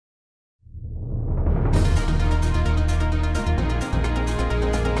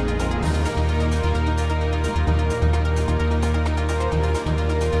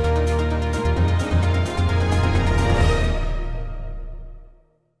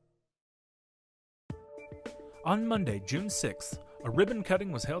On Monday, June 6th, a ribbon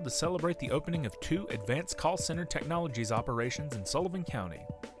cutting was held to celebrate the opening of 2 Advanced Call Center Technologies operations in Sullivan County,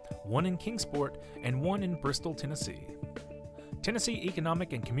 one in Kingsport and one in Bristol, Tennessee. Tennessee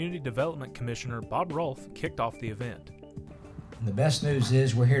Economic and Community Development Commissioner Bob Rolfe kicked off the event. The best news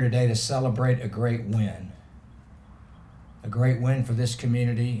is we're here today to celebrate a great win. A great win for this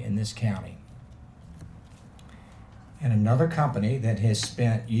community and this county. And another company that has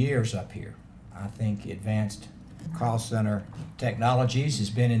spent years up here. I think Advanced Call Center Technologies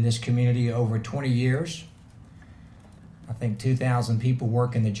has been in this community over 20 years. I think 2,000 people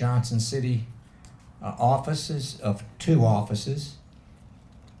work in the Johnson City offices of 2 offices.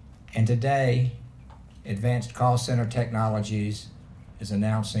 And today, Advanced Call Center Technologies is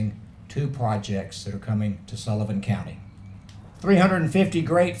announcing 2 projects that are coming to Sullivan County. 350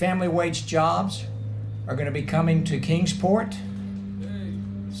 great family wage jobs are going to be coming to Kingsport.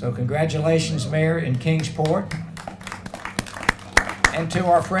 So congratulations, Mayor, in Kingsport. And to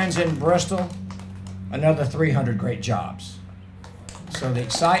our friends in Bristol, another 300 great jobs. So the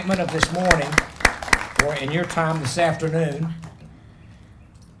excitement of this morning, or in your time this afternoon,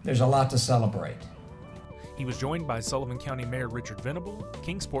 there's a lot to celebrate. He was joined by Sullivan County Mayor Richard Venable,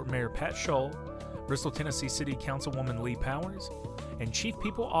 Kingsport Mayor Pat Shull, Bristol, Tennessee City Councilwoman Lee Powers, and Chief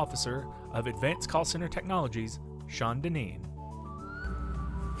People Officer of Advanced Call Center Technologies, Sean Deneen.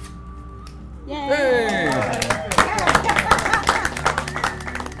 Yay!